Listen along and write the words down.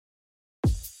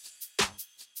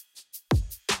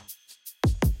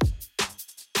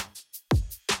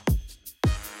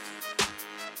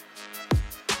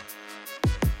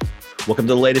Welcome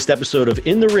to the latest episode of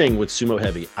In the Ring with Sumo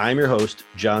Heavy. I'm your host,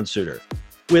 John Suter.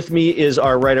 With me is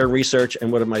our writer in research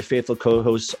and one of my faithful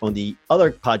co-hosts on the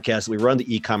other podcast that we run,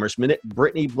 the E-Commerce Minute,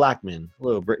 Brittany Blackman.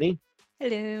 Hello, Brittany.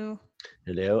 Hello.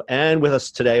 Hello. And with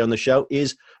us today on the show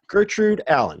is Gertrude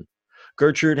Allen.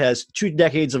 Gertrude has 2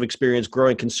 decades of experience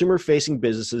growing consumer-facing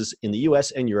businesses in the U.S.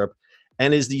 and Europe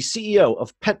and is the CEO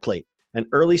of PetPlate, an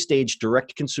early-stage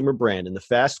direct-to-consumer brand in the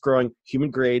fast-growing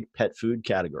human-grade pet food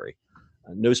category.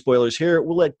 No spoilers here.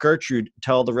 We'll let Gertrude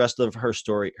tell the rest of her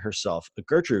story herself.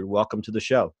 Gertrude, welcome to the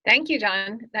show. Thank you,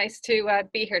 John. Nice to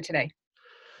be here today.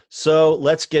 So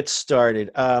let's get started.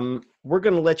 We're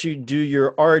going to let you do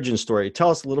your origin story. Tell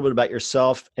us a little bit about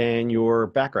yourself and your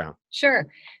background. Sure.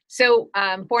 So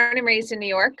born and raised in New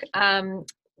York,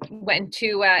 went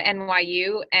to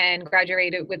NYU and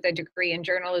graduated with a degree in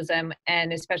journalism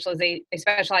and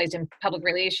specialized in public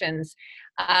relations,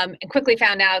 and quickly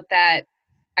found out that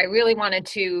I really wanted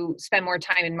to spend more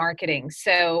time in marketing.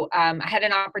 So I had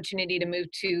an opportunity to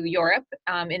move to Europe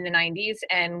in the 90s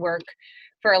and work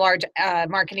for a large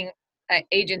marketing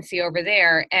agency over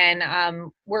there,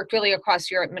 and worked really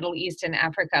across Europe, Middle East, and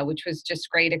Africa, which was just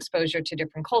great exposure to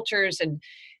different cultures and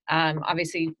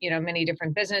obviously, many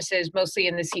different businesses, mostly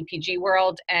in the CPG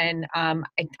world. And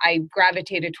I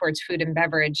gravitated towards food and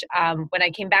beverage. When I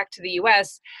came back to the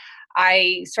US,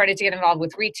 I started to get involved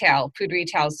with retail, food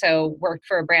retail. So worked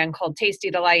for a brand called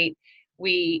Tasty Delight.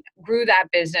 We grew that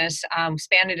business,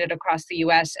 expanded it across the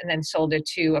US, and then sold it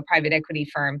to a private equity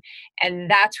firm. And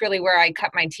that's really where I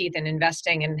cut my teeth in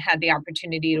investing and had the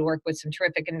opportunity to work with some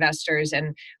terrific investors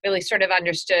and really sort of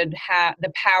understood how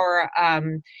the power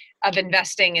of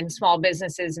investing in small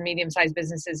businesses and medium-sized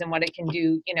businesses and what it can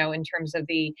do, in terms of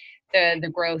the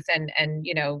growth and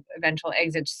eventual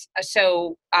exits.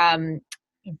 So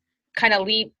kind of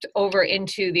leaped over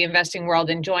into the investing world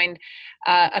and joined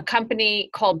a company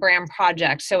called Brand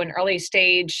Project. So an early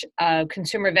stage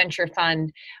consumer venture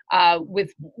fund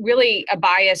with really a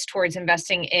bias towards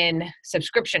investing in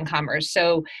subscription commerce.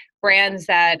 So brands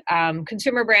that,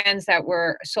 consumer brands that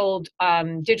were sold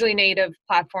digitally native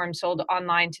platforms, sold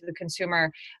online to the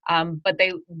consumer. But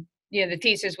they, the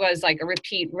thesis was like a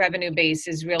repeat revenue base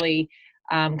is really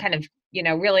kind of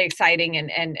really exciting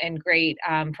and great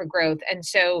for growth. And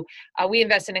so we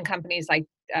invested in companies like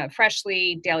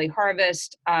Freshly, Daily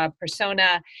Harvest,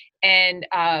 Persona, and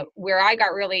where I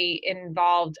got really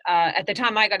involved, at the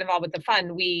time I got involved with the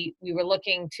fund, we were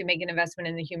looking to make an investment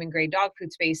in the human grade dog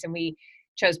food space, and we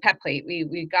chose PetPlate.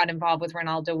 We got involved with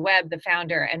Ronaldo Webb, the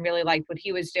founder, and really liked what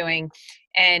he was doing.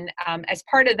 And as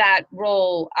part of that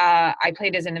role, I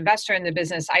played as an investor in the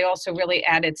business. I also really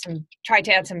tried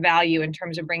to add some value in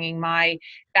terms of bringing my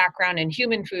background in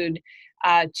human food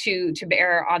to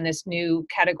bear on this new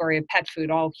category of pet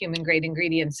food, all human grade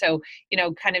ingredients. So,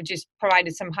 kind of just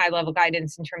provided some high level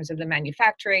guidance in terms of the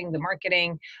manufacturing, the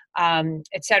marketing,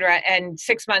 et cetera. And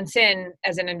 6 months in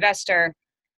as an investor,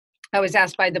 I was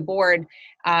asked by the board,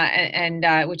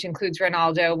 and which includes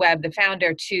Ronaldo Webb, the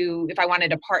founder, if I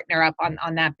wanted to partner up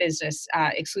on that business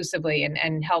exclusively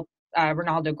and help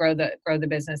Ronaldo grow the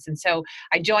business. And so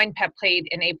I joined PetPlate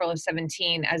in April of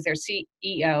 2017 as their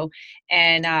CEO,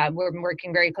 and we're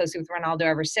working very closely with Ronaldo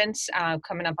ever since,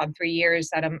 coming up on 3 years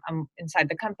that I'm inside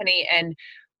the company, and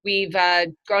we've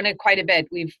grown it quite a bit.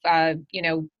 We've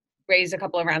raised a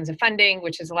couple of rounds of funding,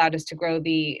 which has allowed us to grow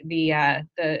the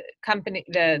company,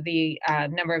 the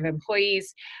number of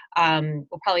employees.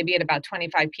 We'll probably be at about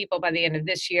 25 people by the end of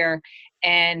this year,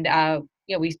 and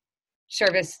we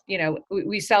service.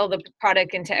 We sell the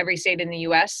product into every state in the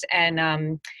U.S. and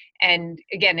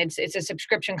again, it's a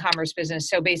subscription commerce business.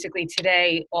 So basically,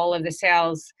 today all of the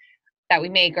sales that we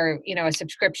make are a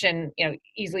subscription,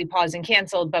 easily paused and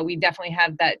canceled, but we definitely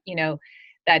have that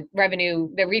that revenue,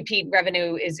 the repeat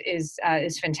revenue is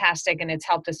fantastic, and it's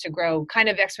helped us to grow kind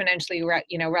of exponentially,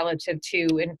 relative to,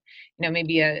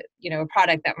 maybe a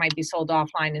product that might be sold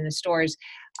offline in the stores.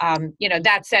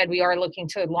 That said, we are looking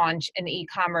to launch an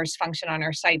e-commerce function on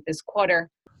our site this quarter.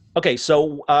 Okay,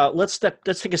 so let's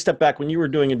take a step back. When you were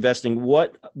doing investing,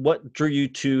 what drew you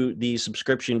to the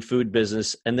subscription food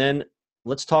business, and then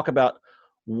let's talk about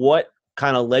what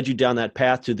kind of led you down that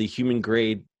path to the human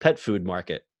grade pet food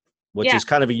market, which is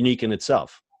kind of unique in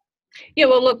itself. Yeah,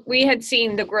 well, look, we had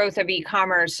seen the growth of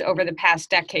e-commerce over the past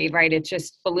decade, right? It's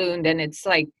just ballooned, and it's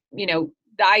like, the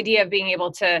idea of being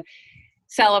able to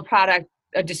sell a product,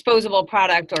 a disposable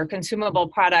product or consumable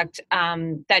product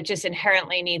that just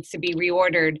inherently needs to be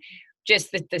reordered,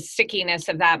 just the stickiness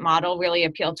of that model really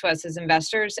appealed to us as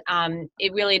investors.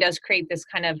 It really does create this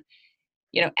kind of,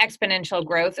 exponential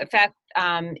growth effect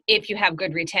if you have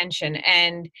good retention.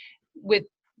 And with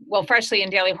well, Freshly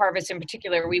and Daily Harvest in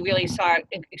particular, we really saw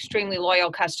extremely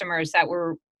loyal customers that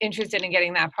were interested in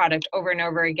getting that product over and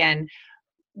over again.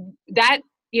 That,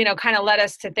 kind of led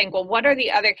us to think, well, what are the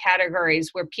other categories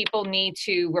where people need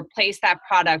to replace that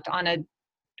product on a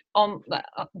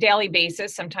daily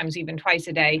basis, sometimes even twice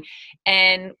a day,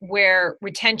 and where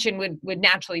retention would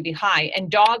naturally be high. And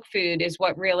dog food is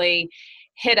what really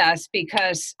hit us,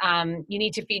 because you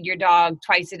need to feed your dog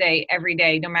twice a day, every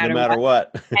day, no No matter matter what.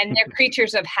 what. And they're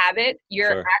creatures of habit.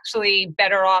 You're Sure. actually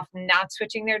better off not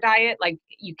switching their diet. Like,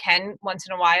 you can once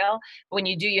in a while. But when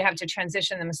you do, you have to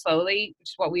transition them slowly, which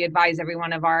is what we advise every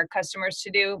one of our customers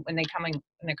to do when they're coming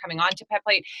on to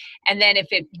PetPlate. And then if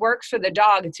it works for the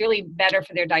dog, it's really better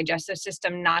for their digestive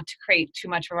system not to create too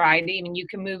much variety. I mean, you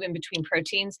can move in between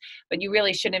proteins, but you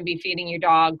really shouldn't be feeding your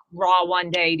dog raw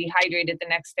one day, dehydrated the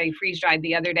next day, freeze dried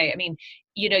the other day. I mean,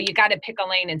 you got to pick a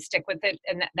lane and stick with it.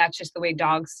 And that's just the way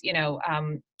dogs,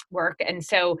 work. And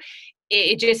so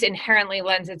it just inherently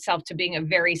lends itself to being a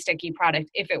very sticky product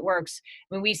if it works.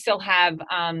 I mean, we still have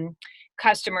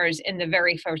customers in the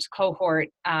very first cohort,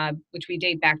 which we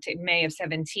date back to May of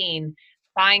 17,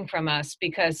 buying from us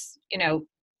because,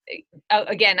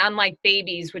 again, unlike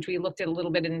babies, which we looked at a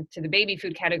little bit into the baby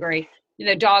food category,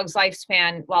 dog's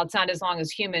lifespan, while it's not as long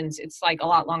as humans, it's like a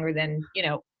lot longer than,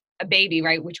 a baby,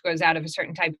 right, which grows out of a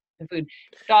certain type of food.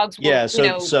 Dogs will, Yeah,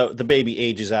 so the baby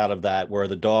ages out of that, where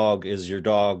the dog is your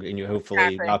dog, and you hopefully,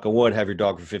 exactly, knock on wood, have your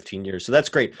dog for 15 years. So that's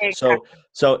great. So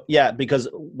exactly. yeah, because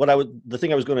the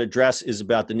thing I was going to address is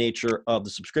about the nature of the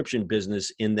subscription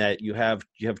business, in that you have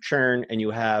churn, and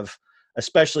you have,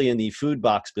 especially in the food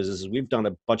box businesses. We've done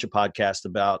a bunch of podcasts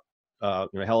about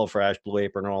HelloFresh, Blue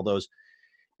Apron, and all those,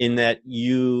 in that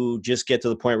you just get to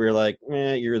the point where you're like,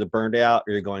 you're either burned out,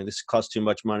 or you're going, this costs too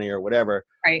much money, or whatever.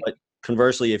 Right. But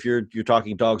conversely, if you're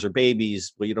talking dogs or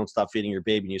babies, well, you don't stop feeding your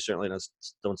baby, and you certainly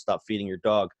don't stop feeding your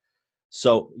dog.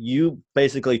 So you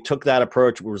basically took that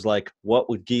approach, where it was like, what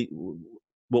would give you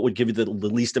the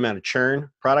least amount of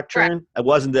product Correct. churn? It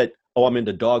wasn't that, oh, I'm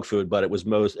into dog food, but it was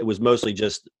mostly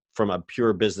just from a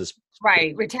pure business.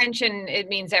 Right. Retention, it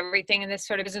means everything in this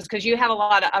sort of business, because you have a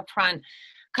lot of upfront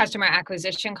customer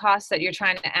acquisition costs that you're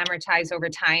trying to amortize over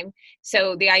time.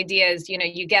 So the idea is,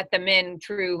 you get them in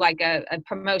through like a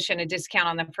promotion, a discount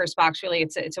on the first box. Really,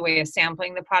 it's a way of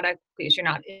sampling the product, because you're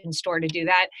not in store to do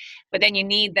that. But then you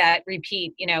need that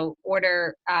repeat,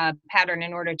 order pattern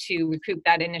in order to recoup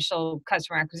that initial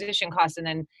customer acquisition cost. And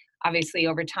then obviously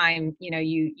over time,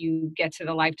 you get to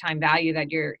the lifetime value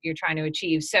that you're trying to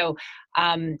achieve. So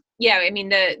yeah, I mean,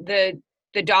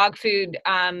 the dog food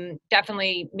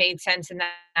definitely made sense in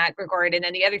that regard. And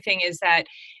then the other thing is that,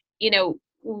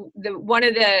 one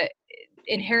of the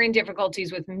inherent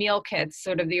difficulties with meal kits,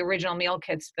 sort of the original meal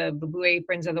kits, the Blue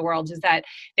Aprons of the world, is that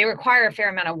they require a fair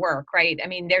amount of work, right? I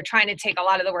mean, they're trying to take a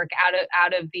lot of the work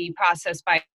out of the process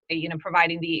by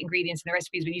providing the ingredients and the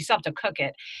recipes, but you still have to cook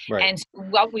it. Right.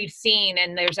 And what we've seen,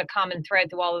 and there's a common thread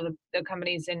through all of the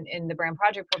companies in the Brand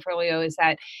Project portfolio, is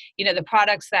that, the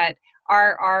products that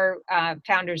our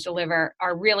founders deliver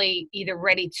are really either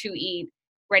ready to eat,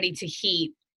 ready to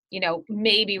heat,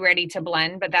 maybe ready to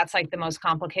blend, but that's like the most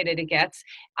complicated it gets.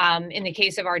 In the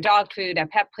case of our dog food at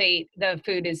PetPlate, the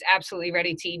food is absolutely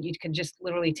ready to eat. You can just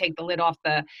literally take the lid off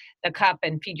the cup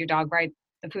and feed your dog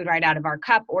the food right out of our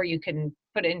cup, or you can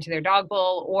put it into their dog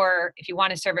bowl, or if you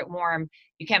want to serve it warm,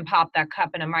 you can pop that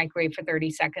cup in a microwave for 30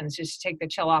 seconds just to take the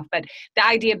chill off. But the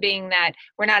idea being that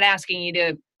we're not asking you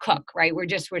to cook, right? We're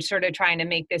sort of trying to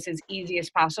make this as easy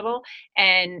as possible.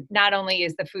 And not only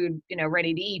is the food,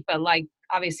 ready to eat, but like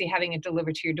obviously having it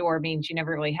delivered to your door means you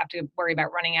never really have to worry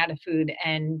about running out of food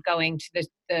and going to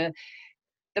the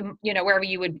wherever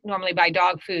you would normally buy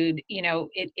dog food,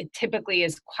 it typically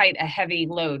is quite a heavy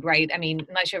load, right? I mean,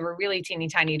 unless you have a really teeny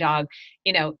tiny dog,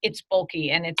 it's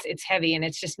bulky and it's heavy, and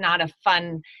it's just not a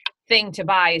fun thing to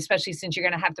buy, especially since you're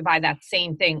going to have to buy that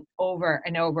same thing over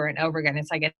and over and over again.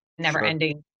 It's like a never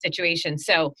ending situation.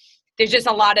 So there's just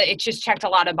it just checked a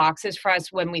lot of boxes for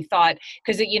us when we thought,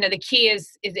 because, the key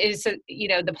is,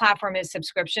 the platform is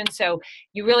subscription. So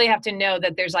you really have to know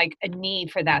that there's like a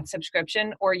need for that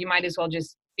subscription, or you might as well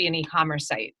just be an e-commerce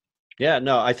site. Yeah,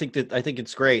 no, I think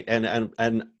it's great. And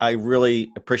I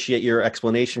really appreciate your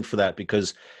explanation for that,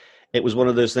 because it was one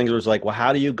of those things where it's like, well,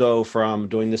 how do you go from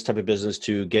doing this type of business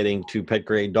to getting to pet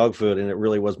grade dog food? And it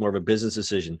really was more of a business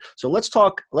decision. So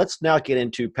let's now get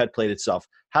into PetPlate itself.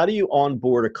 How do you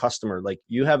onboard a customer? Like,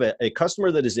 you have a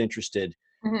customer that is interested.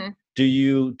 Mm-hmm. Do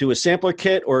you do a sampler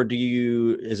kit, or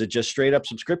is it just straight up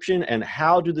subscription? And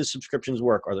how do the subscriptions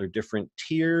work? Are there different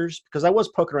tiers? Because I was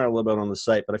poking around a little bit on the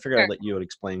site, but I figured I'd let you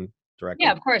explain directly.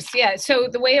 Yeah, of course. Yeah. So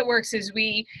the way it works is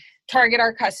we target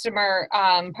our customer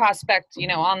prospect,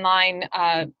 online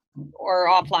or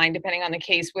offline, depending on the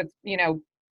case, with,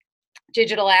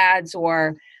 digital ads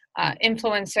or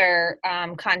influencer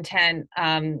content.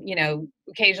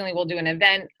 Occasionally we'll do an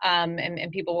event,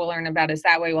 and people will learn about us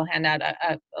that way. We'll hand out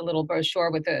a little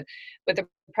brochure with a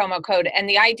promo code. And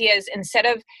the idea is, instead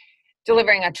of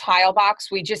delivering a trial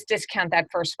box, we just discount that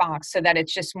first box so that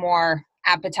it's just more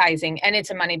appetizing, and it's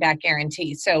a money back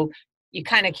guarantee. So you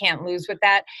kind of can't lose with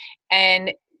that.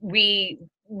 And we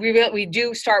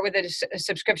do start with a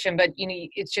subscription, but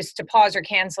it's just to pause or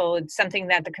cancel. It's something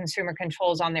that the consumer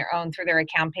controls on their own through their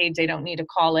account page. They don't need to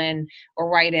call in or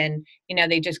write in.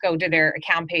 They just go to their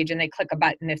account page and they click a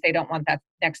button if they don't want that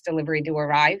next delivery to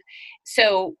arrive.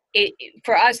 So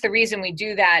for us, the reason we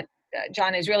do that,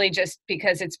 John, is really just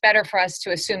because it's better for us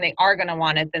to assume they are going to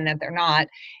want it than that they're not,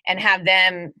 and have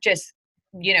them just,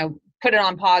 put it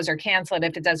on pause or cancel it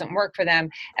if it doesn't work for them,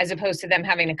 as opposed to them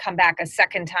having to come back a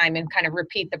second time and kind of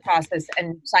repeat the process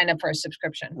and sign up for a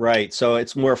subscription. Right. So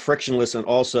it's more frictionless. And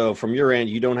also from your end,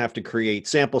 you don't have to create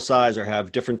sample size or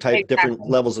have different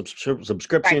levels of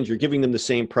subscriptions. Right. You're giving them the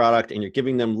same product, and you're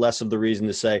giving them less of the reason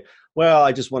to say, well,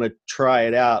 I just want to try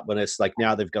it out, when it's like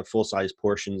now they've got full size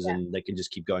portions and they can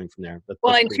just keep going from there.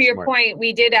 Well, and to your point,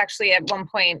 we did actually at one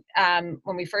point,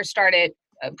 when we first started,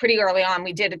 pretty early on,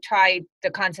 we did try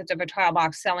the concept of a trial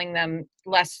box, selling the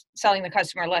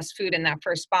customer less food in that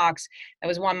first box. That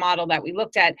was one model that we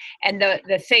looked at. And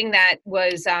the thing that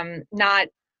was not,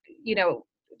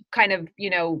 kind of,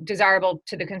 desirable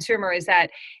to the consumer is that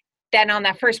then on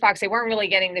that first box, they weren't really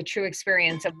getting the true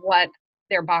experience of what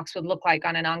their box would look like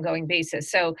on an ongoing basis.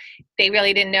 So they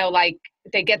really didn't know, like,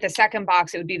 if they get the second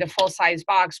box, it would be the full size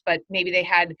box, but maybe they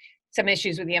had some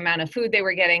issues with the amount of food they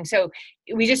were getting. So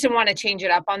we just didn't want to change it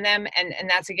up on them. And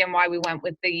that's, again, why we went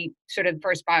with the sort of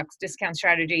first box discount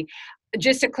strategy.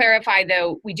 Just to clarify,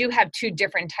 though, we do have two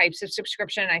different types of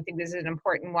subscription. I think this is an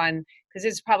important one, because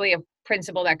this is probably a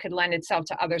principle that could lend itself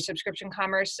to other subscription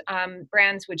commerce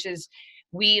brands, which is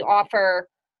we offer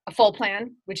a full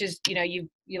plan, which is, you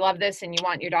love this and you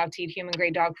want your dog to eat human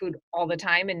grade dog food all the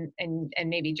time, and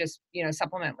maybe just,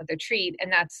 supplement with a treat. And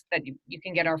that's that you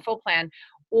can get our full plan.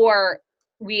 Or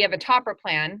we have a topper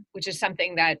plan, which is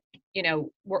something that,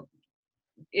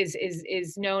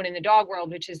 is known in the dog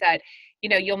world, which is that,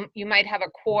 you might have a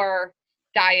core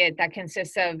diet that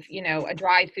consists of, a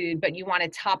dry food, but you want to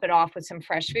top it off with some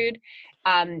fresh food.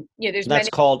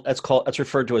 That's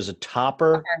referred to as a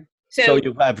topper. So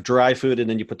you have dry food and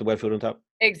then you put the wet food on top?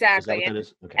 Exactly. Is that what that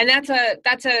is? Okay. And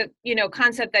that's a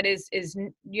concept that is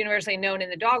universally known in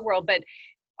the dog world, but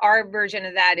our version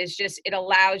of that is just, it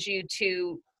allows you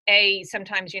to,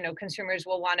 sometimes, consumers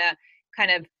will want to kind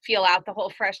of feel out the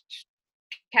whole fresh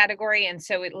category. And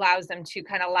so it allows them to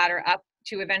kind of ladder up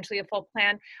to eventually a full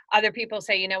plan. Other people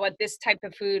say, this type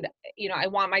of food, I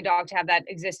want my dog to have that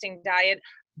existing diet,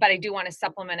 but I do want to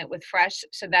supplement it with fresh.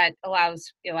 So that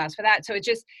allows for that. So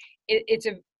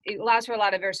it allows for a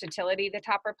lot of versatility, the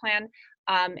topper plan.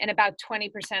 And about 20%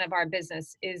 of our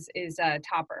business is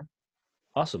topper.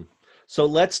 Awesome. So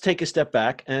let's take a step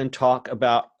back and talk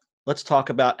about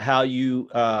how you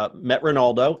met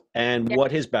Ronaldo and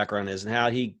what his background is and how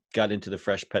he got into the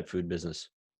fresh pet food business.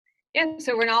 Yeah,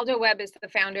 so Ronaldo Webb is the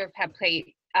founder of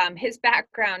PetPlate. His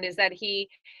background is that he,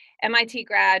 MIT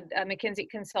grad, McKinsey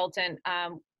consultant,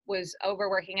 was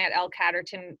overworking at L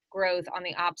Catterton Growth on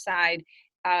the ops side,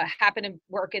 happened to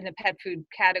work in the pet food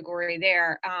category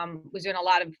there, was doing a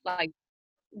lot of like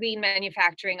lean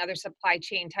manufacturing, other supply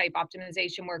chain type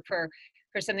optimization work for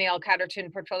some of the L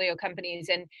Catterton portfolio companies,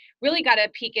 and really got a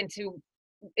peek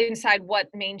inside what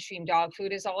mainstream dog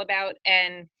food is all about.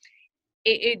 And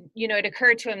it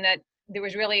occurred to him that there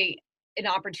was really an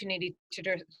opportunity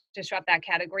to disrupt that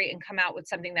category and come out with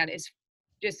something that is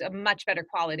just a much better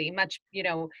quality, much,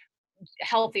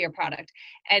 healthier product.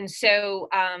 And so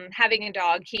having a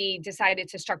dog, he decided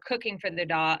to start cooking for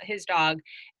his dog.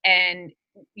 And,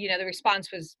 the response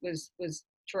was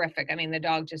terrific. I mean, the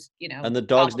dog just, And the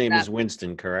dog's name is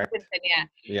Winston, correct? Winston, yeah.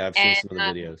 Yeah, I've seen some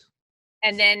of the videos.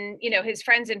 And then, his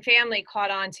friends and family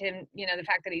caught on to him, the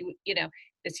fact that he,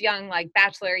 this young, like,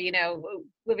 bachelor,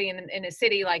 living in a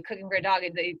city, like, cooking for a dog.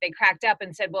 And they cracked up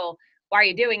and said, well, why are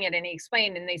you doing it? And he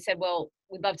explained, and they said, well,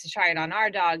 we'd love to try it on our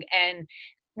dog. And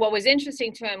what was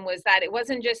interesting to him was that it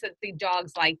wasn't just that the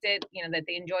dogs liked it, that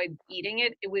they enjoyed eating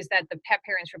it. It was that the pet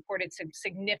parents reported some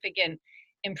significant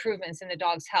improvements in the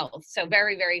dog's health. So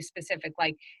very, very specific,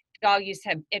 like, dog used to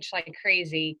have itch like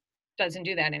crazy, doesn't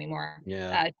do that anymore.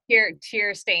 Yeah.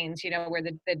 Tear stains, where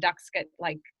the ducts get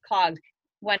like clogged,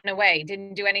 went away,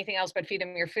 didn't do anything else but feed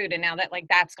them your food. And now that like,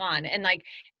 that's gone. And like,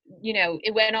 you know,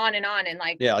 it went on and on. And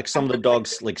like, Yeah, like some of the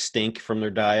dogs like stink from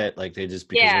their diet, like they just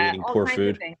because they're yeah, eating all poor kinds of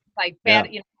food. things like Yeah.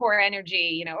 bad, you know, poor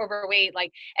energy, you know, overweight,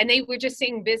 like, and they were just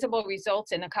seeing visible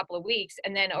results in a couple of weeks.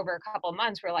 And then over a couple of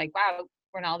months, we're like, wow, It's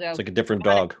Ronaldo, like a different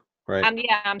wanna- dog, right?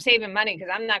 yeah, I'm saving money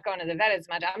because I'm not going to the vet as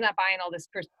much. I'm not buying all this,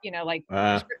 you know, like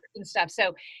Uh, prescription stuff.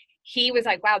 So he was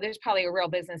like, wow, there's probably a real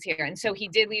business here. And so he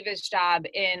did leave his job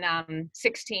in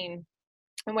 16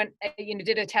 and went, you know,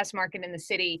 did a test market in the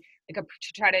city, like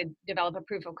to try to develop a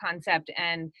proof of concept,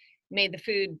 and made the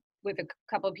food with a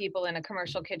couple of people in a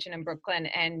commercial kitchen in Brooklyn,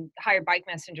 and hired bike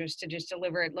messengers to just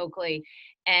deliver it locally.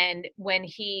 And when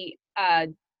he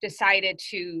decided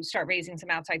to start raising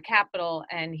some outside capital,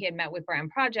 and he had met with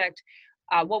Brand Project,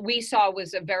 what we saw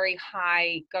was a very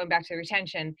high, going back to the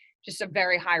retention, just a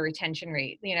very high retention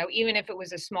rate. You know, even if it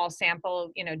was a small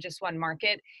sample, you know, just one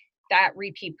market, that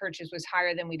repeat purchase was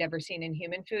higher than we'd ever seen in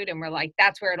human food. And we're like,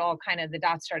 that's where it all kind of, the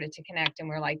dots started to connect. And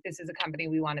we're like, this is a company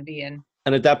we want to be in.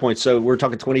 and at that point, so we're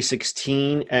talking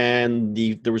 2016, and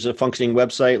there was a functioning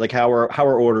website. Like how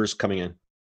are orders coming in?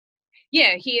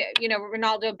 Yeah, he, you know,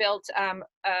 Ronaldo built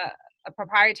a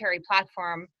proprietary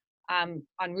platform on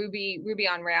Ruby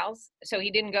on Rails. So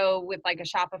he didn't go with like a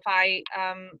Shopify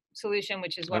solution,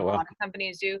 which is what Oh a lot well. of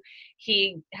companies do.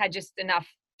 He had just enough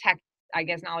tech, I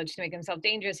guess, knowledge to make himself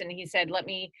dangerous. And he said, let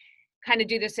me kind of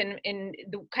do this in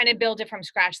the kind of build it from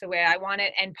scratch the way I want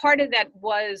it. And part of that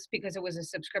was because it was a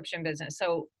subscription business.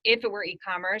 So if it were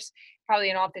e-commerce,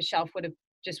 probably an off the shelf would have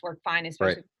just worked fine, Right.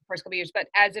 especially the first couple of years. But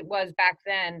as it was back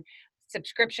then,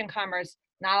 subscription commerce,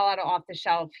 not a lot of off the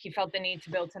shelf. He felt the need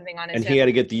to build something on his And own. he had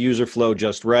to get the user flow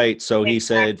just right. So he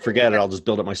said, Exactly. forget it, I'll just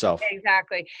build it myself.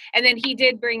 Exactly. And then he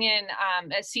did bring in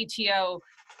a CTO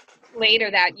later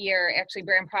that year. Actually,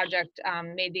 Brand Project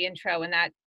made the intro, and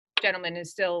that gentleman is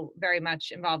still very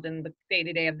much involved in the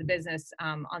day-to-day of the business,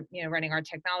 on, you know, running our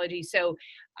technology. So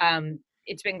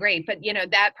it's been great. But, you know,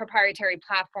 that proprietary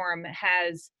platform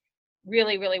has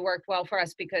really, really worked well for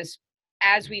us, because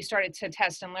as we started to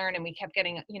test and learn, and we kept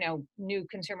getting, you know, new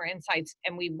consumer insights,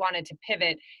 and we wanted to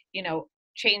pivot, you know,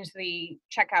 change the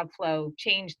checkout flow,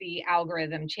 change the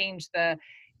algorithm, change the,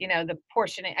 you know, the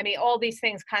portioning. I mean, all these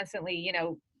things constantly, you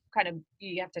know, kind of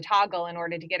you have to toggle in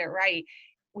order to get it right.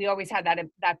 We always had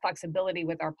that flexibility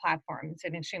with our platform. It's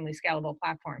an extremely scalable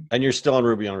platform. And you're still on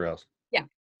Ruby on Rails. Yeah.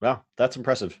 Wow, that's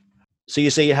impressive. So you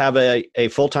say you have a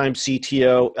full-time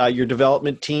CTO, your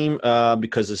development team,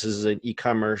 because this is an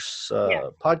e-commerce Yeah.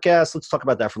 podcast. Let's talk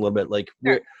about that for a little bit. Like,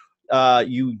 Sure.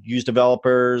 you use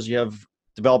developers, you have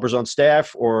developers on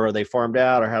staff, or are they farmed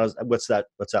out, or what's that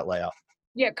layout?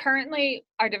 Yeah, currently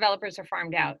our developers are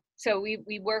farmed out. So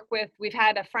we've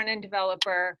had a front end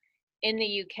developer in the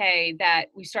UK that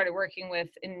we started working with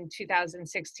in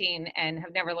 2016 and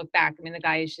have never looked back. I mean, the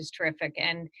guy is just terrific.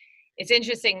 And it's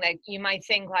interesting that you might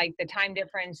think like the time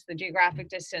difference, the geographic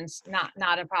distance,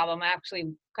 not a problem. It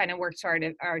actually kind of works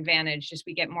to our advantage, just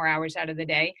we get more hours out of the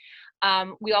day.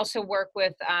 We also work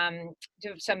with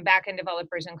some back-end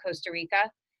developers in Costa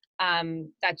Rica.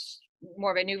 That's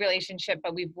more of a new relationship,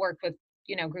 but we've worked with,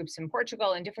 you know, groups in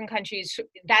Portugal and different countries.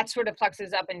 That sort of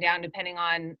fluxes up and down depending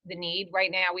on the need.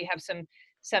 Right now we have some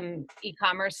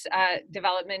e-commerce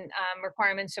development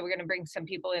requirements, so we're going to bring some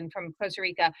people in from Costa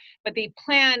Rica. But the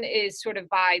plan is sort of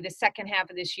by the second half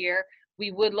of this year,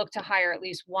 we would look to hire at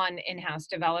least one in-house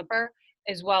developer,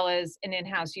 as well as an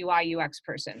in-house UI UX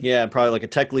person. Yeah, probably like a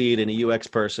tech lead and a UX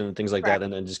person and things like Correct. that,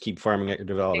 and then just keep farming at your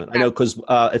development. Exactly. I know because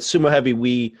at Sumo Heavy,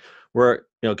 we're, you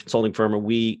know, a consulting firm, and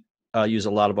we use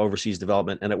a lot of overseas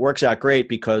development, and it works out great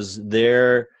because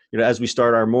they're, you know, as we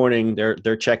start our morning,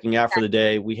 they're checking out for the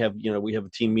day. We have a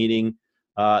team meeting.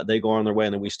 They go on their way,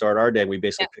 and then we start our day, and we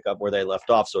basically pick up where they left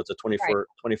off. So it's a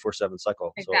 24/7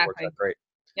 cycle. Exactly. So it works out great.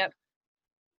 Yep.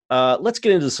 Let's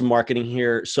get into some marketing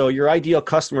here. So your ideal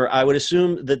customer, I would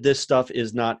assume that this stuff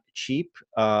is not cheap,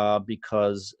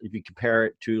 because if you compare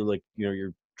it to, like, you know,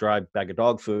 your dry bag of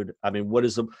dog food, I mean, what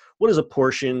is a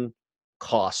portion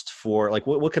cost for, like,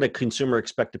 what can a consumer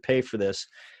expect to pay for this?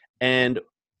 And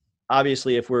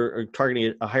obviously, if we're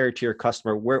targeting a higher tier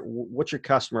customer, what's your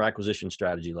customer acquisition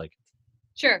strategy like?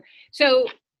 Sure. So,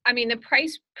 I mean, the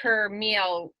price per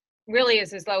meal really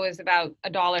is as low as about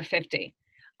 $1.50.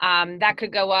 That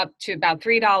could go up to about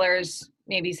 $3,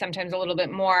 maybe sometimes a little bit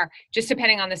more, just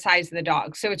depending on the size of the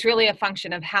dog. So it's really a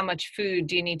function of how much food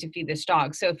do you need to feed this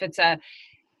dog. So if it's a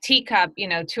teacup, you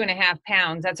know, 2.5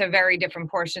 pounds, that's a very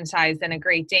different portion size than a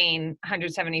Great Dane,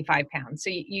 175 pounds. So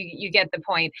you get the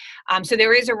point. So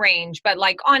there is a range, but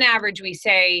like on average, we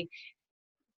say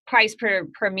price per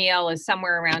meal is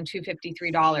somewhere around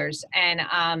 $2.53.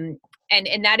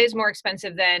 and that is more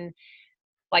expensive than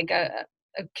like a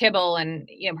kibble, and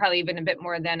probably even a bit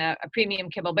more than a premium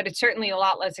kibble, but it's certainly a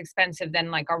lot less expensive than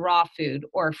like a raw food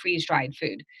or freeze dried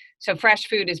food. So fresh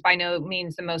food is by no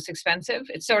means the most expensive.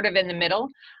 It's sort of in the middle.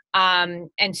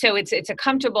 And so it's a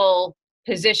comfortable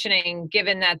positioning,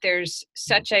 given that there's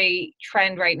such a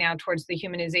trend right now towards the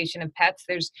humanization of pets.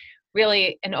 There's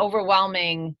really an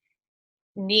overwhelming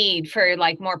need for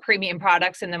like more premium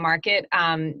products in the market,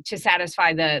 to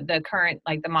satisfy the current,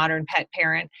 like the modern pet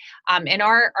parent. And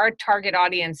our target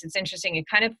audience, it's interesting, it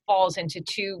kind of falls into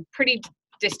two pretty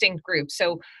distinct groups.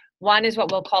 So one is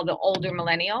what we'll call the older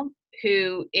millennial,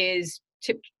 who is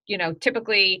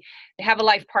typically they have a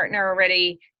life partner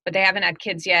already, but they haven't had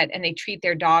kids yet, and they treat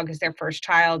their dog as their first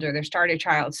child or their starter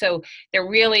child. So they're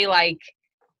really like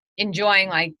enjoying,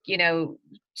 like,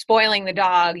 spoiling the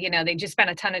dog. They just spent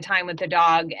a ton of time with the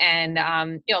dog, and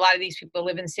a lot of these people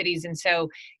live in cities, and so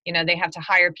they have to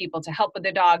hire people to help with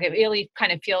the dog. It really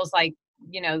kind of feels like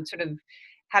sort of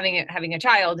having a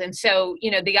child. And so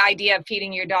the idea of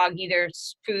feeding your dog either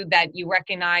food that you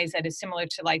recognize that is similar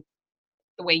to like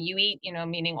the way you eat,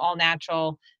 meaning all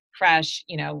natural, fresh,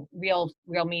 real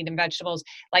meat and vegetables,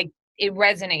 like it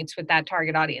resonates with that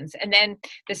target audience. And then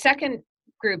the second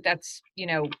group that's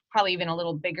probably even a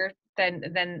little bigger than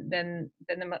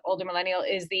the older millennial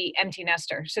is the empty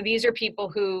nester. So these are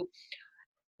people who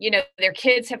their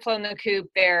kids have flown the coop,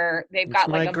 they've got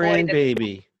like a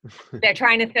grandbaby they're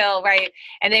trying to fill, right,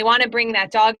 and they want to bring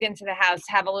that dog into the house,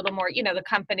 have a little more the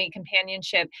company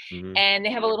companionship. Mm-hmm. And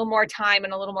they have a little more time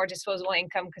and a little more disposable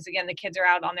income, because again the kids are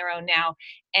out on their own now,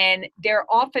 and they're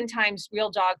oftentimes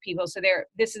real dog people. So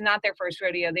this is not their first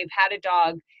rodeo. They've had a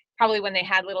dog probably when they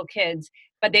had little kids,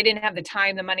 but they didn't have the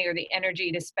time, the money, or the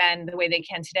energy to spend the way they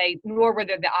can today, nor were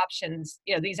there the options.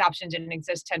 These options didn't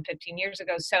exist 10, 15 years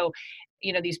ago. So,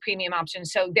 these premium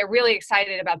options. So they're really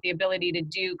excited about the ability to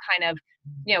do kind of,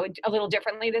 a little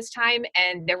differently this time.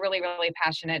 And they're really, really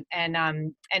passionate, and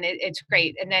it's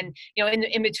great. And then,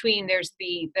 in between, there's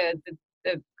the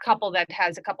couple that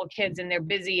has a couple kids and they're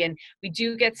busy, and we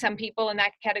do get some people in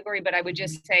that category, but I would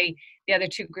just say the other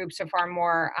two groups are far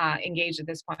more engaged at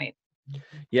this point.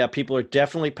 Yeah, people are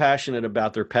definitely passionate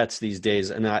about their pets these days.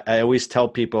 And I always tell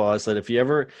people, I said, if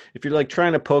you're like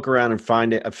trying to poke around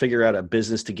and figure out a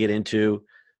business to get into,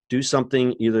 do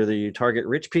something either that you target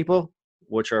rich people,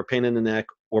 which are a pain in the neck,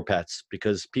 or pets,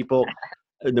 because people,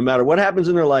 no matter what happens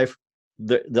in their life,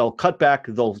 they'll cut back,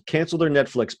 they'll cancel their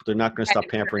Netflix, but they're not going to stop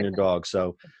pampering their dog.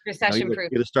 So recession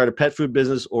proof. Either start a pet food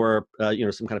business or,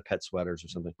 some kind of pet sweaters or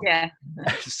something. Yeah.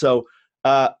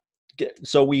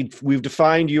 So we've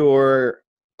defined your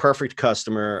perfect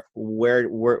customer.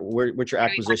 What's your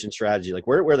acquisition strategy? Like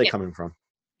where are they coming from?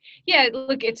 Yeah,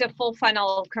 look, it's a full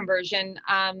funnel conversion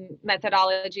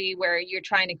methodology where you're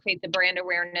trying to create the brand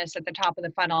awareness at the top of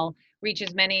the funnel, reach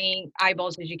as many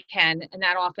eyeballs as you can, and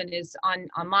that often is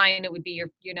online. It would be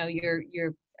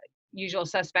your usual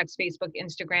suspects: Facebook,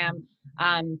 Instagram,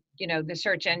 the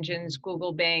search engines,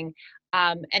 Google, Bing.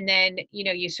 And then,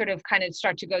 you sort of kind of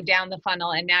start to go down the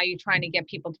funnel, and now you're trying to get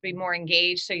people to be more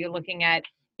engaged. So you're looking at,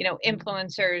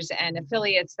 influencers and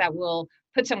affiliates that will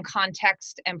put some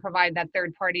context and provide that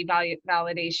third party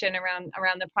validation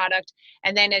around the product.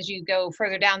 And then as you go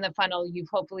further down the funnel, you've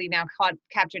hopefully now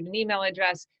captured an email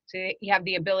address. So you have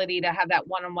the ability to have that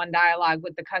one-on-one dialogue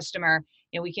with the customer.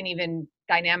 We can even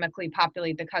dynamically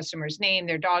populate the customer's name,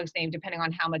 their dog's name, depending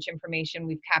on how much information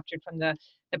we've captured from the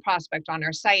prospect on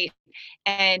our site.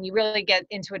 And you really get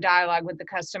into a dialogue with the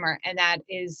customer. And that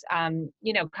is,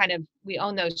 kind of, we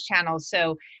own those channels.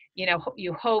 So,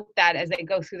 you hope that as they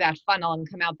go through that funnel and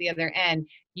come out the other end,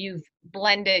 you've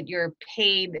blended your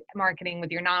paid marketing with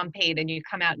your non-paid, and you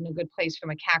come out in a good place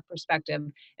from a CAC perspective.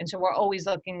 And so we're always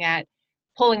looking at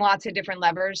pulling lots of different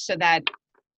levers so that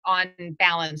on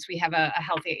balance, we have a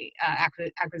healthy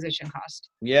acquisition cost.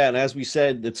 Yeah, and as we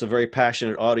said, it's a very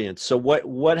passionate audience. So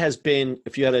what has been,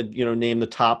 if you had to name the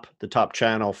top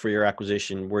channel for your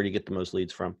acquisition, where do you get the most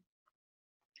leads from?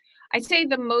 I'd say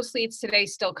the most leads today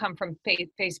still come from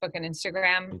Facebook and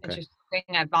Instagram. Okay. It's just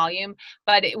at volume,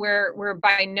 but we're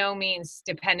by no means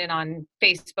dependent on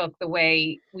Facebook the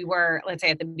way we were, let's say,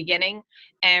 at the beginning,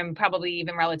 and probably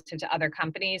even relative to other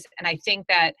companies. And I think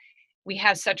that we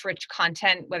have such rich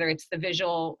content, whether it's the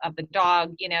visual of the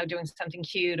dog, doing something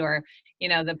cute, or,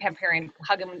 the pet parent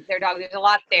hugging their dog. There's a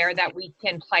lot there that we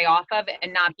can play off of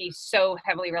and not be so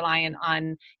heavily reliant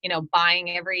on,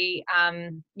 buying every,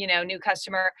 new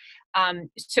customer.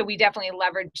 So we definitely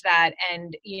leverage that.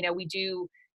 And, we do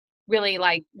really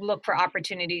look for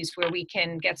opportunities where we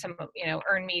can get some,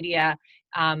 earned media,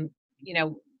 in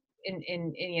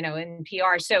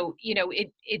PR. So,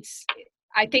 it's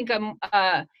I think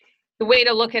the way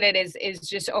to look at it is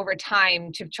just over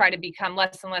time to try to become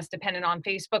less and less dependent on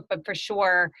Facebook. But for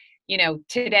sure,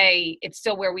 today it's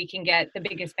still where we can get the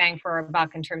biggest bang for our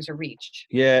buck in terms of reach.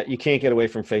 Yeah, you can't get away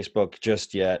from Facebook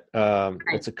just yet.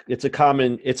 Right. It's a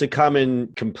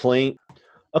common complaint.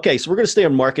 Okay, so we're going to stay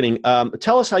on marketing.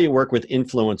 Tell us how you work with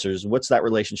influencers. What's that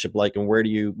relationship like, and where do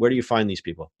you find these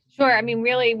people? Sure. I mean,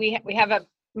 really, we have a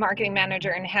marketing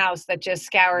manager in house that just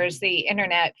scours the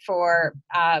internet for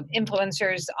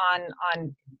influencers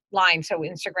online, so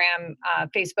Instagram,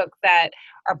 Facebook, that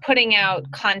are putting out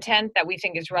content that we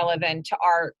think is relevant to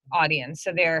our audience.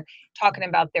 So they're talking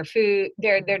about their food.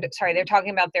 They're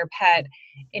talking about their pet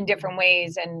in different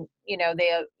ways, and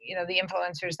the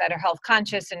influencers that are health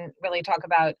conscious and really talk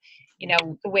about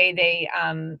the way they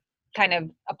kind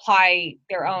of apply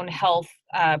their own health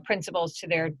principles to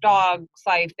their dog's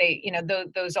life.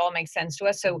 Those all make sense to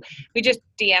us. So we just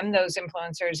DM those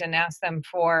influencers and ask them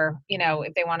for,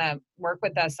 if they want to work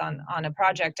with us on a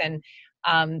project. And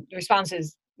the response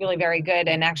is really very good.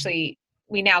 And actually,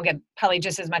 we now get probably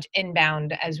just as much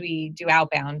inbound as we do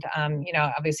outbound,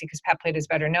 obviously because Pet Plate is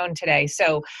better known today.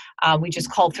 So we just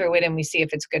call through it and we see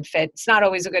if it's a good fit. It's not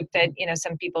always a good fit.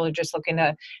 Some people are just looking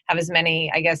to have as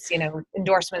many, I guess,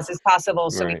 endorsements as possible.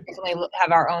 So Right. we definitely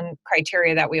have our own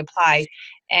criteria that we apply.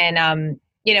 And,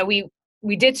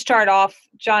 we did start off,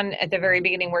 John, at the very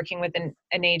beginning working with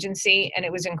an agency, and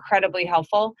it was incredibly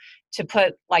helpful to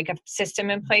put like a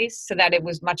system in place so that it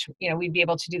was much, we'd be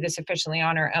able to do this efficiently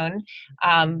on our own.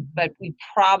 But we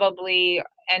probably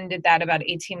ended that about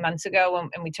 18 months ago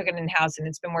and we took it in-house and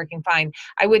it's been working fine.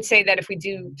 I would say that if we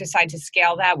do decide to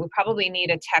scale that, we probably need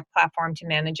a tech platform to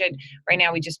manage it. Right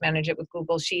now, we just manage it with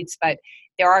Google Sheets, but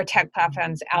there are tech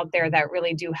platforms out there that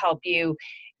really do help you,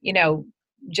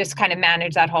 just kind of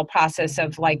manage that whole process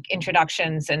of like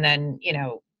introductions and then,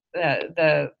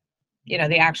 the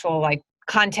actual like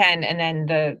content and then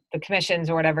the commissions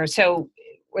or whatever. So,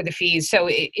 or the fees. So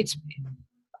it's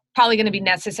probably going to be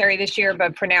necessary this year,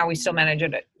 but for now we still manage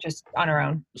it just on our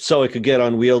own. So it could get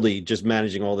unwieldy just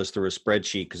managing all this through a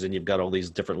spreadsheet, because then you've got all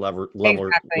these different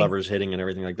Exactly. levers hitting and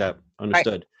everything like that. Right.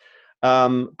 Understood.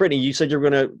 Brittany, you said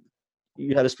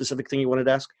you had a specific thing you wanted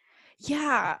to ask?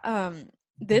 Yeah.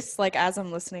 This, like, as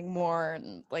I'm listening more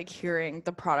and like hearing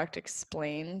the product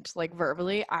explained like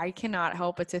verbally, I cannot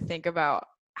help but to think about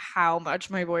how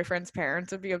much my boyfriend's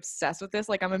parents would be obsessed with this.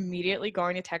 Like, I'm immediately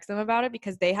going to text them about it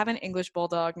because they have an English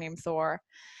bulldog named Thor,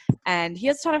 and he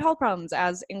has a ton of health problems,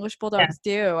 as English bulldogs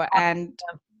do. And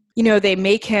they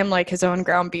make him like his own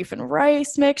ground beef and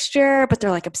rice mixture, but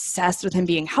they're like obsessed with him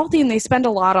being healthy, and they spend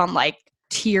a lot on like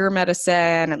tear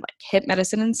medicine and like hip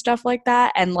medicine and stuff like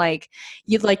that. And like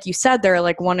you said, they're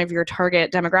like one of your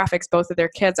target demographics. Both of their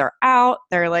kids are out.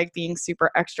 They're like being super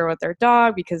extra with their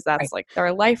dog because that's like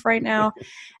their life right now.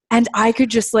 And I could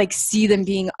just like see them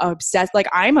being obsessed. Like,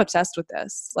 I'm obsessed with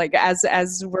this. Like,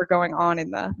 as we're going on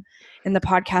in the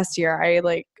podcast here, I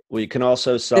like. Well, you can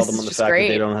also sell This them is on the just fact that great.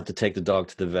 they don't have to take the dog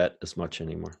to the vet as much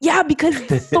anymore. Yeah, because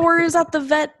Thor is at the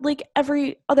vet like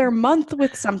every other month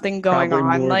with something going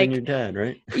Probably on. more Like, than your dad,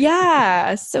 right?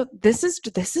 yeah. So this is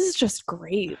just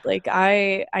great. Like,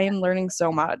 I am learning so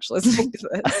much listening to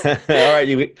this. All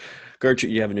right,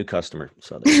 Gertrude, you have a new customer.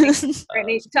 So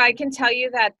Brittany, so I can tell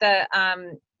you that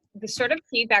the sort of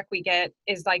feedback we get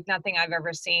is like nothing I've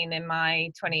ever seen in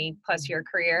my 20 plus year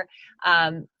career.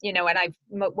 And I've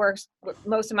worked,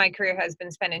 most of my career has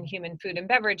been spent in human food and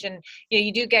beverage. And,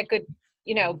 you do get good,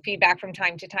 feedback from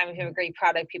time to time. If you have a great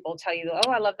product, people tell you, oh,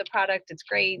 I love the product. It's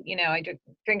great. I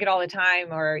drink it all the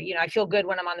time, or, I feel good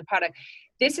when I'm on the product.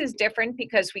 This is different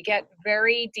because we get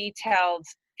very detailed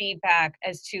feedback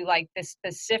as to like the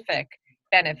specific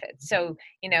benefits. So,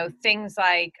 things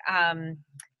like,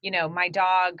 my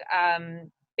dog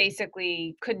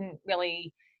basically couldn't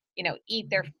really,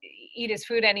 eat his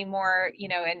food anymore,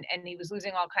 and he was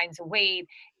losing all kinds of weight.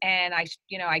 And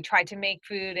I tried to make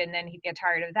food and then he'd get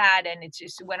tired of that. And it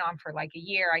just went on for like a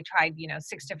year. I tried,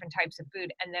 6 different types of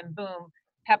food, and then boom,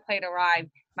 Pet Plate arrived.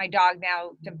 My dog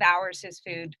now devours his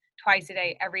food twice a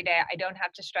day, every day. I don't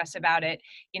have to stress about it.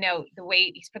 The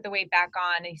weight, he's put the weight back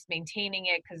on, he's maintaining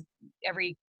it because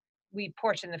we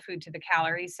portion the food to the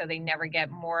calories, so they never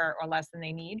get more or less than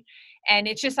they need. And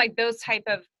it's just like those type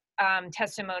of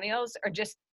testimonials are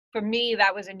just, for me,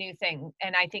 that was a new thing.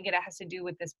 And I think it has to do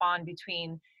with this bond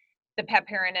between the pet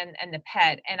parent and the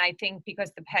pet. And I think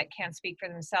because the pet can't speak for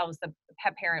themselves, the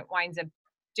pet parent winds up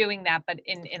doing that, but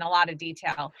in a lot of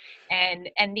detail. And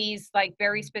these like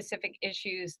very specific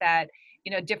issues that,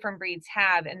 different breeds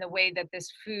have, and the way that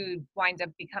this food winds up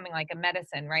becoming like a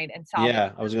medicine, right? And solving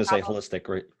yeah, I was going to say holistic,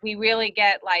 right? we really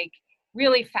get like,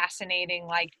 really fascinating,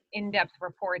 like in-depth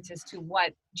reports as to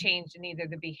what changed in either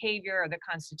the behavior or the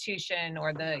constitution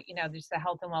or the, just the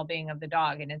health and well-being of the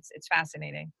dog. And it's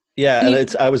fascinating. Yeah,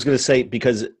 and I was going to say,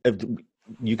 because if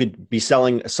you could be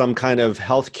selling some kind of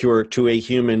health cure to a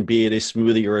human, be it a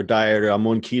smoothie or a diet, or I'm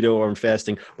on keto or I'm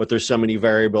fasting, but there's so many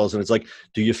variables, and it's like,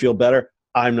 do you feel better?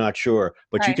 I'm not sure,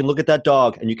 but you Right. can look at that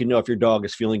dog and you can know if your dog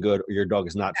is feeling good or your dog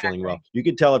is not feeling well. You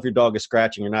can tell if your dog is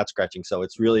scratching or not scratching. So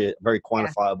it's really a very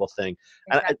quantifiable thing.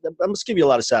 And Exactly. I must give you a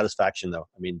lot of satisfaction, though.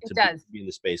 I mean, It to does. be in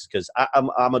the space, because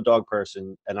I'm a dog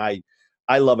person, and I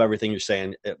love everything you're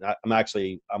saying.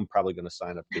 I'm probably going to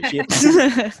sign up too.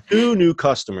 See, two new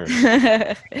customers.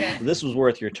 This was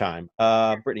worth your time.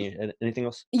 Brittany, anything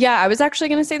else? Yeah, I was actually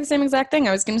going to say the same exact thing.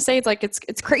 I was going to say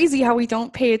it's crazy how we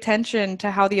don't pay attention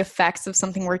to how the effects of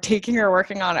something we're taking are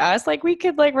working on us. Like we're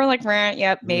like,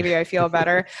 yep, maybe I feel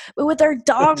better. But with our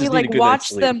dog, we Just need a like good night's watch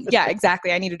sleep. them. Yeah,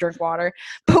 exactly. I need to drink water.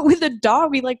 But with a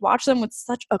dog, we like watch them with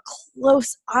such a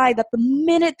close eye that the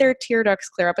minute their tear ducts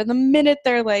clear up and the minute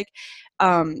they're like,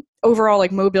 overall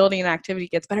like mobility and activity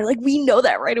gets better, like we know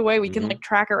that right away. We can like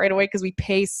track it right away because we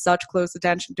pay such close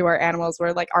attention to our animals,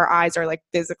 where like our eyes are like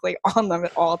physically on them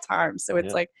at all times. So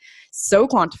it's like so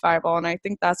quantifiable, and I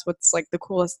think that's what's like the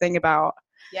coolest thing about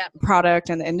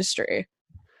product and the industry.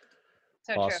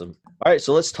 So awesome. True. All right,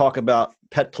 so let's talk about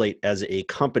PetPlate as a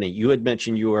company. You had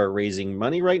mentioned you are raising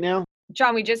money right now.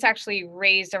 John, we just actually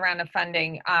raised a round of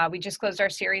funding. We just closed our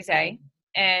Series A,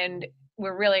 and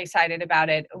we're really excited about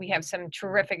it. We have some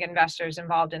terrific investors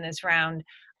involved in this round.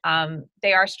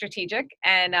 They are strategic,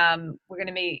 and we're going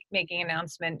to be making an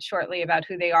announcement shortly about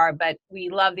who they are. But we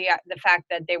love the fact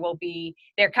that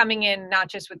they're coming in not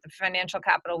just with the financial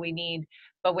capital we need,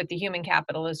 but with the human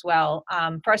capital as well,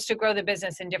 for us to grow the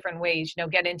business in different ways.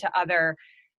 Get into other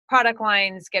product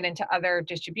lines, get into other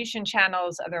distribution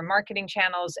channels, other marketing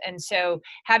channels. And so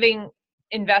having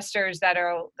investors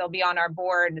they'll be on our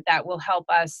board that will help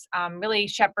us really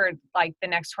shepherd like the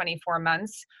next 24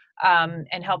 months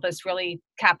and help us really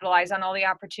capitalize on all the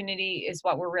opportunity is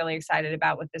what we're really excited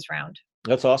about with this round.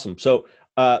 That's awesome. So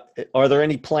are there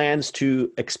any plans to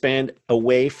expand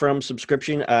away from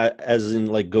subscription, as in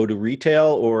like go to retail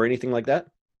or anything like that?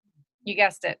 You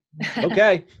guessed it.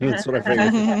 Okay. That's what I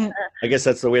figured. I guess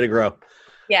that's the way to grow.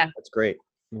 Yeah. That's great.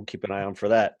 We'll keep an eye on for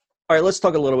that. All right, let's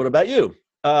talk a little bit about you.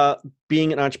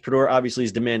 Being an entrepreneur obviously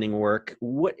is demanding work.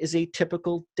 What is a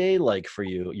typical day like for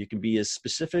you? You can be as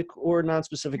specific or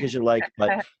non-specific as you like,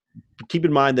 but keep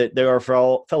in mind that there are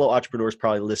fellow entrepreneurs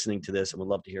probably listening to this and would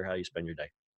love to hear how you spend your day.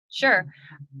 Sure.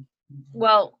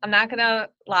 Well, I'm not going to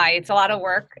lie. It's a lot of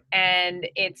work, and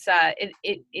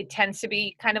it tends to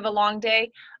be kind of a long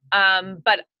day.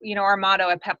 But our motto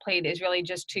at PetPlate is really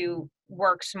just to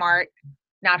work smart,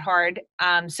 not hard.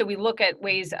 So we look at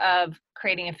ways of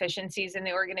creating efficiencies in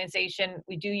the organization.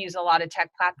 We do use a lot of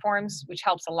tech platforms, which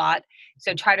helps a lot.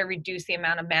 So try to reduce the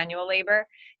amount of manual labor.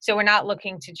 So we're not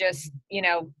looking to just,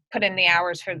 put in the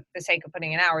hours for the sake of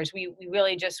putting in hours. We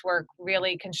really just work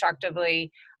really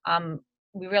constructively.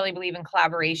 We really believe in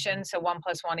collaboration. So 1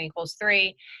 + 1 =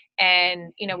 3.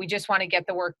 And, we just want to get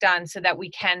the work done so that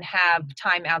we can have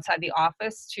time outside the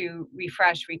office to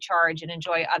refresh, recharge, and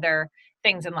enjoy other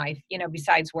things in life,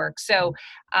 besides work. So,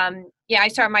 I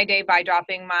start my day by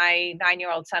dropping my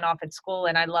 9-year-old son off at school,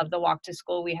 and I love the walk to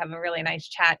school. We have a really nice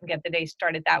chat and get the day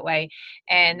started that way.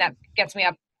 And that gets me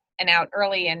up and out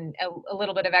early, and a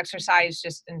little bit of exercise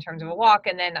just in terms of a walk.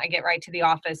 And then I get right to the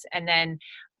office, and then,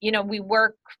 we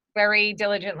work very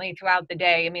diligently throughout the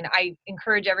day. I mean, I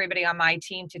encourage everybody on my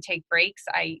team to take breaks.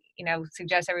 I,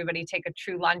 suggest everybody take a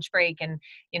true lunch break and,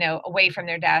 away from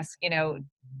their desk,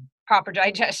 proper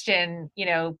digestion,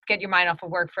 get your mind off of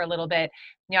work for a little bit.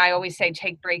 I always say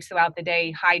take breaks throughout the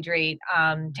day, hydrate,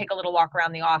 take a little walk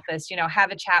around the office,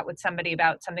 have a chat with somebody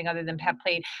about something other than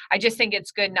PetPlate. I just think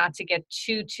it's good not to get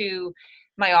too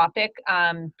myopic,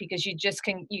 because you just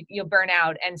you'll burn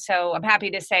out. And so I'm happy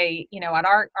to say, at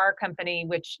our company,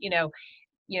 which,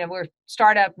 we're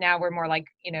startup now, we're more like,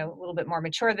 a little bit more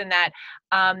mature than that.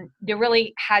 There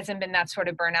really hasn't been that sort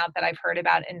of burnout that I've heard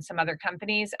about in some other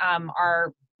companies.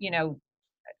 Our,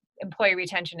 employee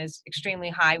retention is extremely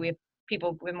high. We have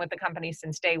people been with the company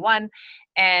since day one,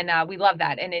 and we love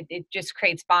that. And it just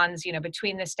creates bonds,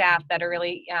 between the staff that are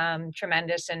really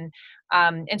tremendous. And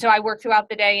so I work throughout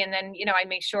the day, and then, I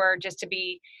make sure just to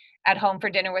be at home for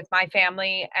dinner with my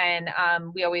family. And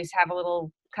we always have a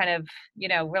little kind of,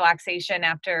 relaxation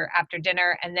after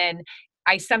dinner. And then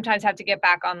I sometimes have to get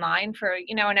back online for,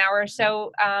 an hour or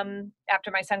so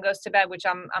after my son goes to bed, which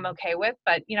I'm okay with.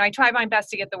 But, I try my best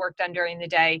to get the work done during the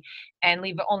day and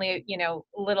leave only,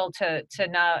 little to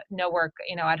no work,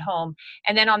 at home.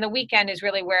 And then on the weekend is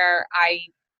really where I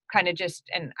kind of just,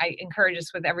 and I encourage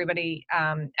this with everybody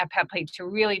at Pet Plate, to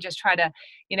really just try to,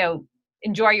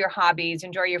 enjoy your hobbies,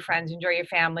 enjoy your friends, enjoy your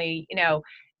family,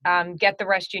 get the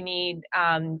rest you need.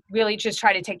 Really just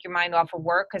try to take your mind off of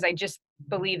work, because I just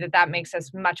believe that makes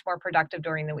us much more productive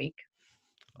during the week.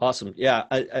 Awesome. Yeah.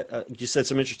 You said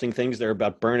some interesting things there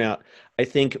about burnout. I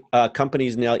think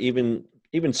companies now, even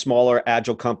smaller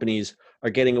agile companies, are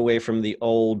getting away from the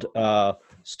old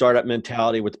startup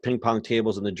mentality with the ping pong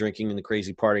tables and the drinking and the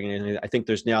crazy partying. And I think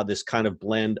there's now this kind of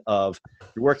blend of,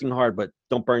 you're working hard, but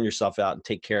don't burn yourself out, and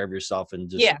take care of yourself, and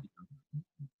just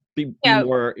be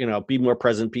more, be more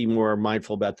present, be more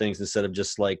mindful about things, instead of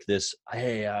just like this,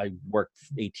 hey, I work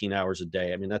 18 hours a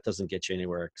day. I mean, that doesn't get you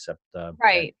anywhere except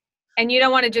right. And you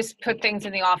don't want to just put things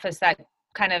in the office that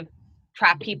kind of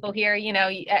trap people here.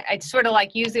 It's sort of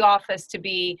like, use the office to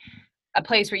be a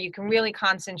place where you can really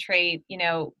concentrate,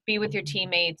 be with your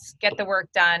teammates, get the work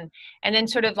done, and then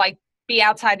sort of like be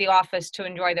outside the office to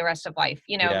enjoy the rest of life.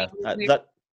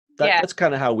 That's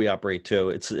kind of how we operate too.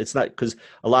 It's not, because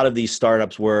a lot of these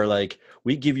startups were like,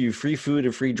 we give you free food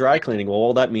and free dry cleaning. Well,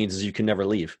 all that means is you can never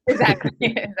leave. Exactly.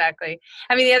 Exactly.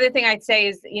 I mean, the other thing I'd say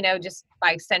is, just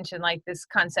by extension, like this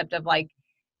concept of like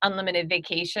unlimited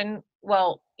vacation.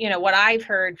 Well, what I've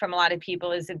heard from a lot of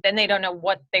people is that then they don't know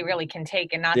what they really can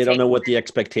take and not take. They don't know what the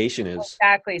expectation is.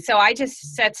 Exactly. So I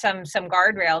just set some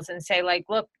guardrails and say, like,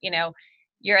 look,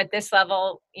 you're at this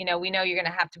level, we know you're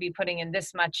going to have to be putting in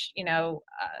this much,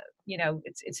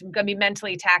 it's going to be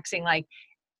mentally taxing. Like,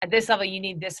 at this level, you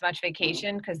need this much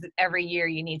vacation, because every year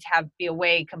you need to be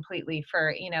away completely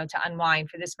for, to unwind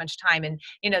for this much time. And,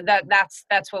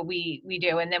 that's what we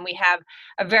do. And then we have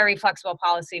a very flexible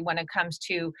policy when it comes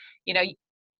to,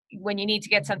 when you need to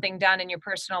get something done in your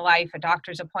personal life, a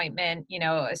doctor's appointment,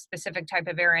 a specific type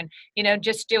of errand,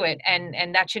 just do it.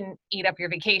 And that shouldn't eat up your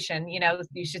vacation.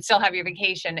 You should still have your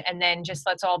vacation, and then just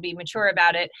let's all be mature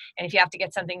about it. And if you have to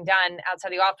get something done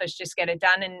outside the office, just get it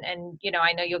done. And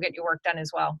I know you'll get your work done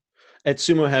as well. At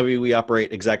Sumo Heavy, we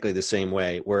operate exactly the same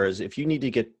way. Whereas if you need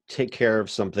to take care of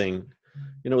something,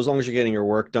 as long as you're getting your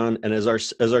work done, and as our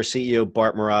CEO,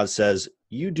 Bart Mroz, says,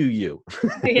 you do you.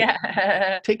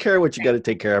 Yeah. Take care of what you got to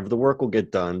take care of. The work will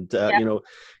get done. You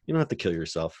don't have to kill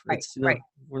yourself. Right.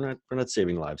 We're not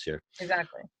saving lives here.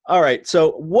 Exactly. All right.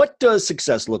 So what does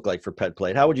success look like for Pet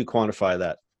Plate? How would you quantify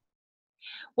that?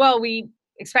 Well, we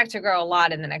expect to grow a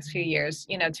lot in the next few years.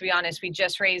 To be honest, we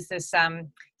just raised this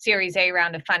Series A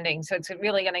round of funding. So it's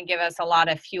really going to give us a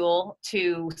lot of fuel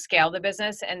to scale the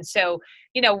business. And so,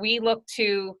 we look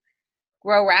to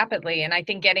grow rapidly. And I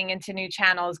think getting into new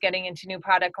channels, getting into new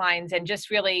product lines, and just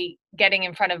really getting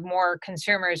in front of more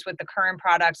consumers with the current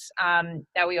products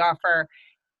that we offer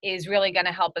is really going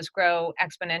to help us grow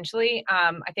exponentially.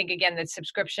 I think, again, the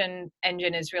subscription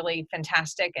engine is really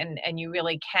fantastic, and you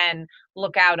really can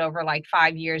look out over like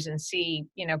 5 years and see,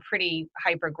 pretty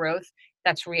hyper growth.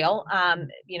 That's real,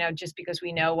 just because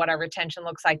we know what our retention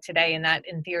looks like today, and that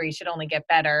in theory should only get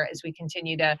better as we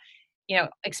continue to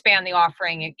expand the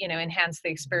offering, enhance the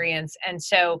experience. And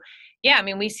so,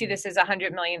 we see this as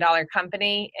 $100 million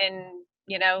company in,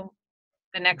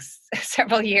 the next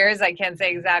several years. I can't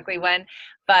say exactly when,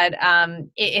 but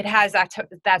it has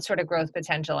that sort of growth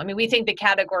potential. I mean, we think the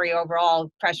category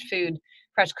overall, fresh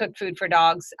cooked food for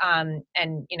dogs, and,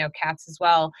 cats as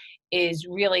well, is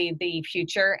really the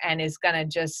future, and is going to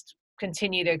just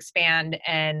continue to expand.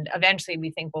 And eventually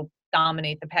we think will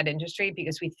dominate the pet industry,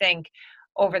 because we think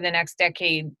over the next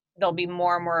decade, there'll be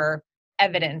more and more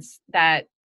evidence that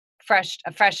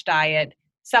a fresh diet,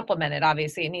 supplemented,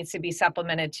 obviously, it needs to be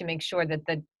supplemented to make sure that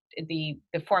the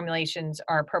formulations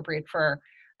are appropriate for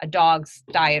a dog's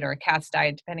diet or a cat's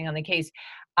diet, depending on the case.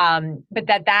 But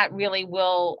that really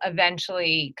will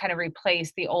eventually kind of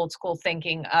replace the old school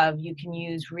thinking of you can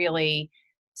use really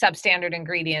substandard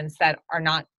ingredients that are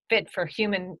not fit for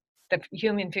the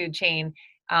human food chain,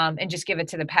 and just give it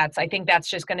to the pets. I think that's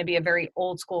just going to be a very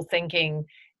old school thinking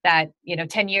that,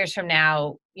 10 years from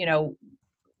now,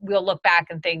 we'll look back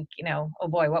and think, oh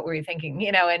boy, what were you thinking?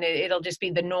 And it'll just be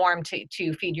the norm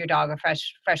to feed your dog a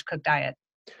fresh cooked diet.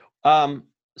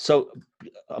 So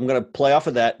I'm going to play off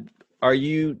of that. Do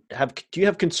you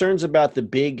have concerns about the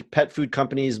big pet food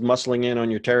companies muscling in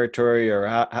on your territory,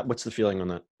 or what's the feeling on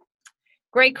that?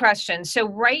 Great question. So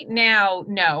right now,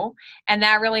 no. And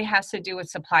that really has to do with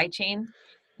supply chain.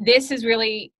 This is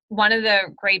really one of the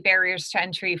great barriers to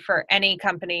entry for any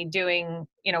company doing,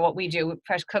 what we do,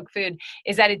 fresh cooked food,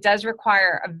 is that it does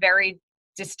require a very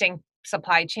distinct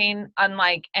supply chain,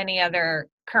 unlike any other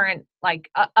current,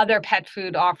 other pet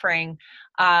food offering,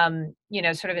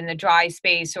 sort of in the dry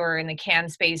space or in the can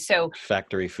space. So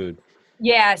factory food.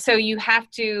 Yeah. So you have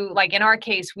to, in our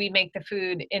case, we make the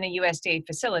food in a USDA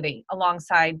facility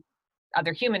alongside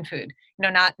other human food,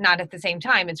 not at the same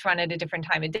time. It's run at a different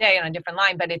time of day on a different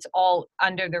line, but it's all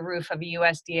under the roof of a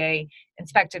USDA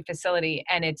inspected facility.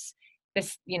 And it's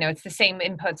it's the same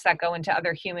inputs that go into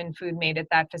other human food made at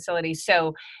that facility.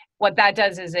 So what that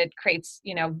does is it creates,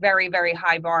 very, very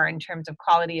high bar in terms of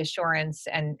quality assurance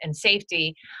and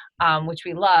safety, which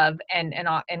we love, and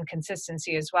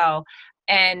consistency as well.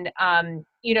 And,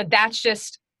 that's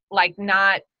just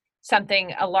not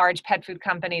something a large pet food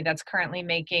company that's currently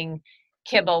making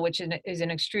kibble, which is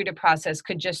an extruded process,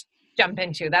 could just jump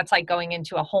into. That's like going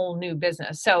into a whole new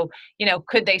business. So,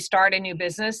 could they start a new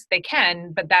business? They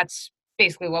can, but that's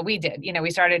basically what we did.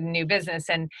 We started a new business.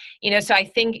 And, so I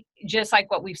think just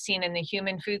like what we've seen in the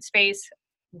human food space,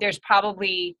 there's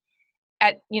probably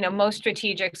most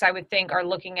strategics, I would think, are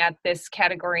looking at this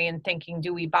category and thinking,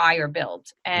 do we buy or build?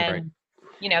 And,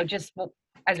 just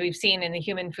as we've seen in the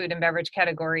human food and beverage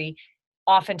category,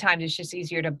 oftentimes it's just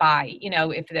easier to buy,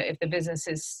 if the business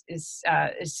is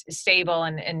stable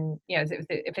and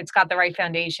if it's got the right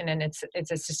foundation and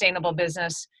it's a sustainable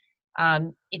business.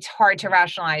 It's hard to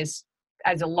rationalize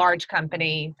as a large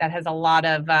company that has a lot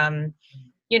of,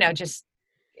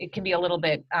 it can be a little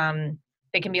bit,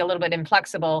 they can be a little bit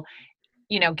inflexible,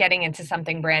 getting into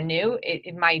something brand new.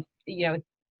 It might,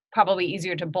 probably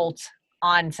easier to bolt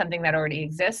on something that already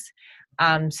exists.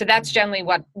 So that's generally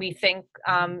what we think,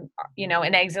 an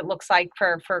exit looks like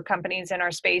for companies in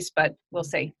our space, but we'll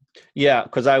see. Yeah,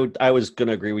 because I was going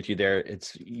to agree with you there.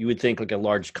 You would think like a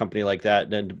large company like that,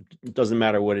 then it doesn't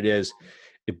matter what it is,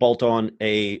 it bolt on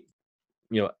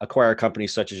acquire a company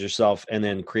such as yourself and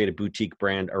then create a boutique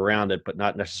brand around it, but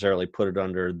not necessarily put it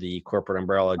under the corporate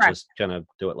umbrella. Right. Just kind of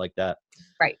do it like that.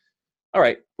 Right. All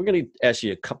right. We're going to ask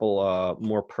you a couple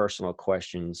more personal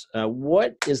questions.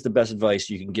 What is the best advice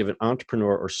you can give an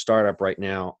entrepreneur or startup right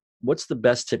now? What's the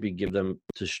best tip you give them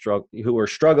who are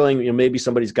struggling? Maybe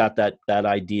somebody's got that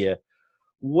idea.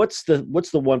 What's the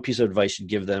one piece of advice you'd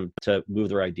give them to move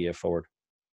their idea forward?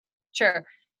 Sure.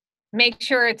 Make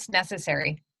sure it's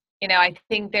necessary. I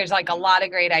think there's a lot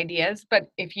of great ideas, but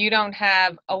if you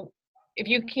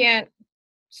can't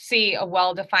see a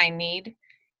well-defined need,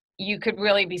 you could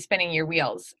really be spinning your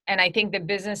wheels. And I think the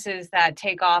businesses that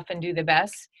take off and do the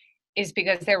best is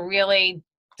because they're really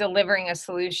delivering a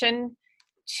solution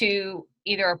to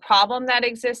either a problem that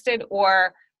existed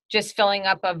or just filling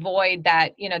up a void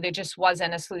that, there just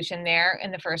wasn't a solution there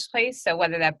in the first place. So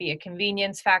whether that be a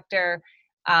convenience factor,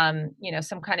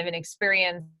 some kind of an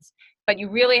experience, but you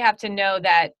really have to know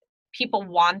that people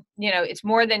want, it's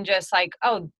more than just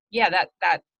oh yeah,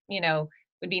 that,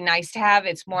 would be nice to have.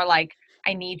 It's more like,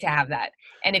 I need to have that.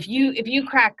 And if you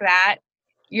crack that,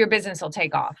 your business will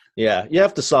take off. Yeah. You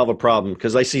have to solve a problem,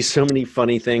 because I see so many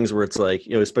funny things where it's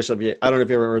especially I don't know if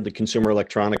you ever heard the Consumer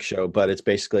Electronics Show, but it's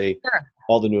basically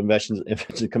all the new inventions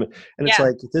come in. And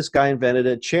it's this guy invented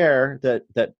a chair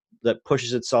that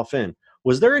pushes itself in.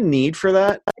 Was there a need for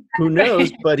that? Who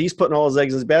knows? But he's putting all his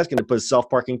eggs in his basket and put a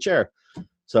self-parking chair.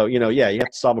 So, you have to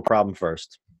solve a problem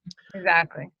first.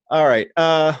 Exactly. All right.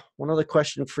 One other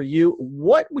question for you.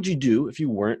 What would you do if you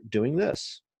weren't doing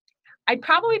this? I'd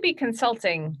probably be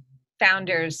consulting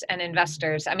founders and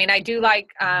investors. I mean, I do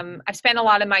I've spent a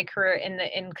lot of my career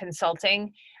in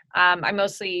consulting. I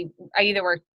either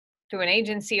worked through an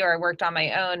agency or I worked on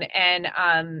my own. And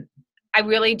I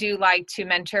really do like to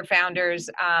mentor founders.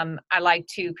 I like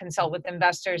to consult with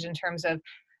investors in terms of,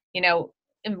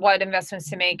 what investments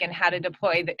to make and how to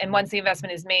deploy. And once the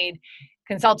investment is made,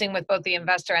 consulting with both the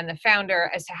investor and the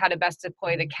founder as to how to best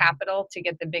deploy the capital to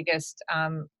get the biggest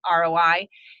ROI.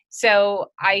 So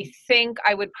I think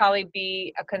I would probably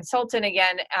be a consultant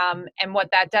again. And what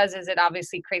that does is it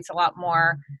obviously creates a lot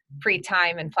more free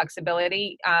time and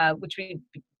flexibility, which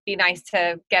would be nice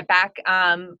to get back.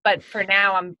 But for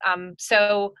now, I'm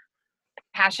so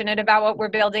passionate about what we're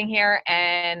building here,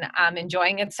 and I'm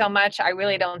enjoying it so much. I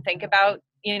really don't think about,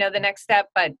 the next step,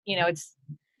 but it's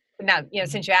now,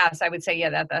 since you asked, I would say,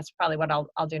 that's probably what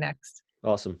I'll do next.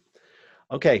 Awesome.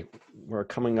 Okay. We're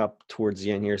coming up towards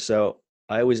the end here. So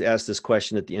I always ask this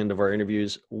question at the end of our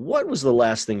interviews. What was the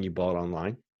last thing you bought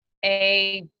online?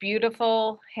 A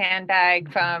beautiful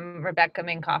handbag from Rebecca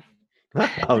Minkoff.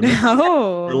 Oh,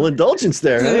 no. A little indulgence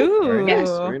there. Huh? Very nice.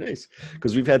 Very nice.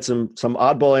 Because we've had some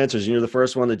oddball answers. You're the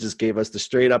first one that just gave us the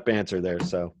straight up answer there.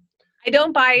 So I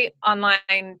don't buy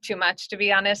online too much, to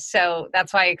be honest. So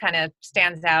that's why it kind of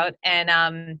stands out.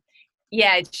 And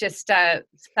yeah, it's just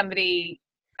somebody,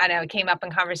 I don't know, came up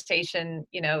in conversation,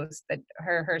 that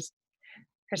her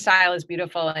style is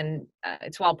beautiful and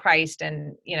it's well priced,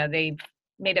 and they've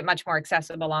made it much more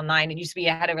accessible online. It used to be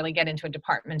you had to really get into a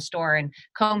department store and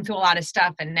comb through a lot of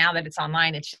stuff, and now that it's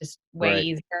online, it's just way Right.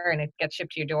 easier and it gets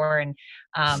shipped to your door. And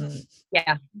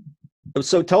yeah.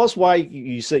 So tell us why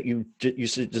you said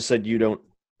just said you don't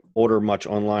order much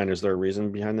online. Is there a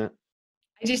reason behind that?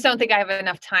 I just don't think I have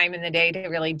enough time in the day to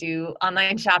really do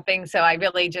online shopping. So I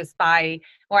really just buy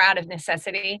more out of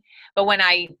necessity. But when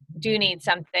I do need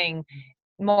something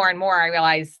more and more, I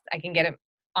realize I can get it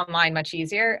online much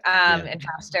easier and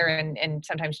faster and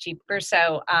sometimes cheaper.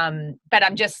 So, but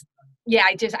I'm just, yeah,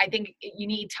 I think you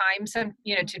need time,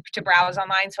 to browse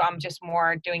online. So I'm just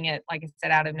more doing it, like I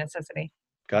said, out of necessity.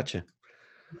 Gotcha.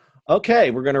 Okay,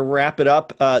 we're going to wrap it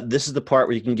up. This is the part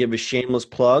where you can give a shameless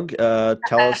plug.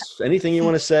 Tell us anything you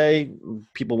want to say.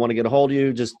 People want to get a hold of you.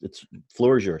 It's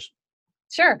floor is yours.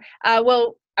 Sure.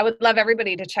 Well, I would love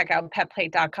everybody to check out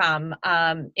petplate.com.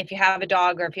 If you have a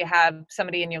dog or if you have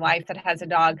somebody in your life that has a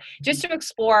dog, just to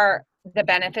explore the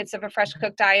benefits of a fresh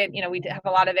cooked diet. We have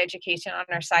a lot of education on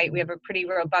our site. We have a pretty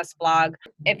robust blog.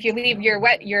 If you leave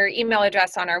your email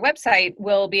address on our website,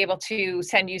 we'll be able to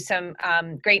send you some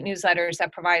great newsletters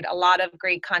that provide a lot of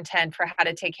great content for how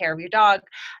to take care of your dog.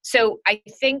 So I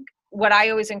think what I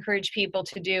always encourage people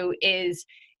to do is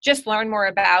just learn more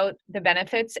about the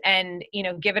benefits and,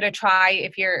 give it a try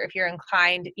if you're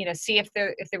inclined, see if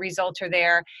the results are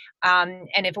there. And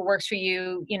if it works for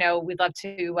you, we'd love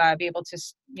to be able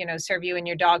to, serve you and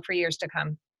your dog for years to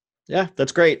come. Yeah,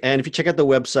 that's great. And if you check out the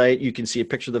website, you can see a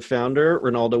picture of the founder,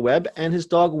 Ronaldo Webb, and his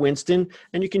dog, Winston.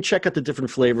 And you can check out the different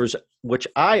flavors, which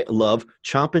I love: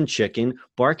 chomping chicken,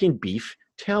 barking beef,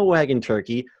 tail wagging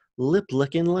turkey, lip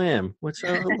licking lamb.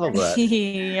 I love that.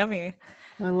 Yummy.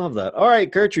 I love that. All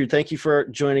right, Gertrude, thank you for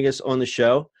joining us on the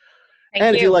show.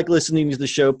 Thank If you. you like listening to the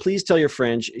show, please tell your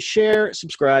friends, share,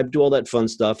 subscribe, do all that fun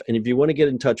stuff. And if you want to get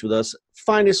in touch with us,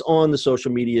 find us on the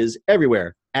social medias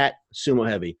everywhere at Sumo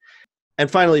Heavy.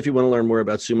 And finally, if you want to learn more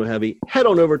about Sumo Heavy, head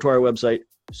on over to our website,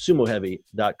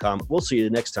 sumoheavy.com. We'll see you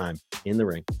next time in the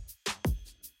ring.